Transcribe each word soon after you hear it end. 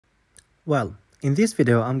Well, in this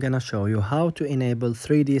video I'm gonna show you how to enable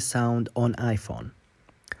 3D sound on iPhone.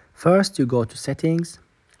 First you go to settings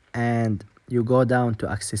and you go down to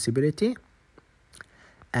accessibility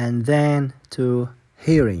and then to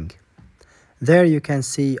hearing. There you can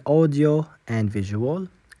see audio and visual.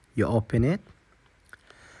 You open it,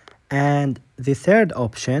 and the third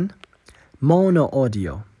option, mono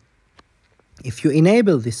audio. If you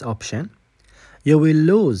enable this option, you will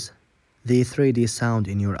lose the 3D sound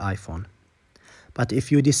in your iPhone. But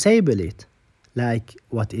if you disable it, like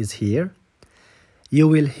what is here, you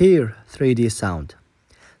will hear 3D sound.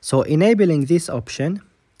 So enabling this option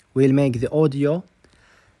will make the audio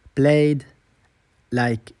played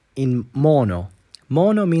like in mono.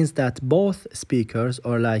 Mono means that both speakers,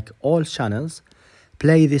 or like all channels,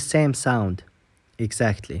 play the same sound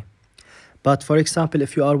exactly. But for example,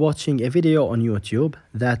 if you are watching a video on YouTube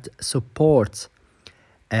that supports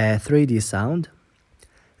 3D sound,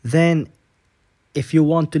 then if you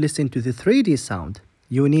want to listen to the 3D sound,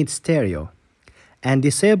 you need stereo. And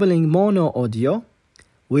disabling mono audio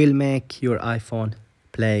will make your iPhone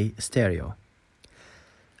play stereo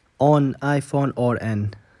on iPhone or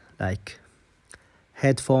in like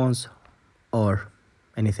headphones or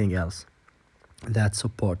anything else that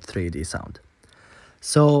support 3D sound.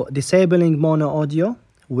 So disabling mono audio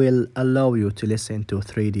will allow you to listen to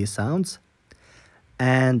 3D sounds,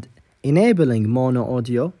 and enabling mono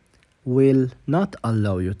audio will not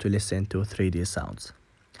allow you to listen to 3D sounds.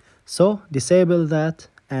 So disable that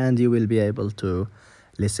and you will be able to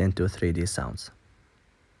listen to 3D sounds.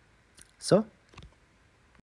 So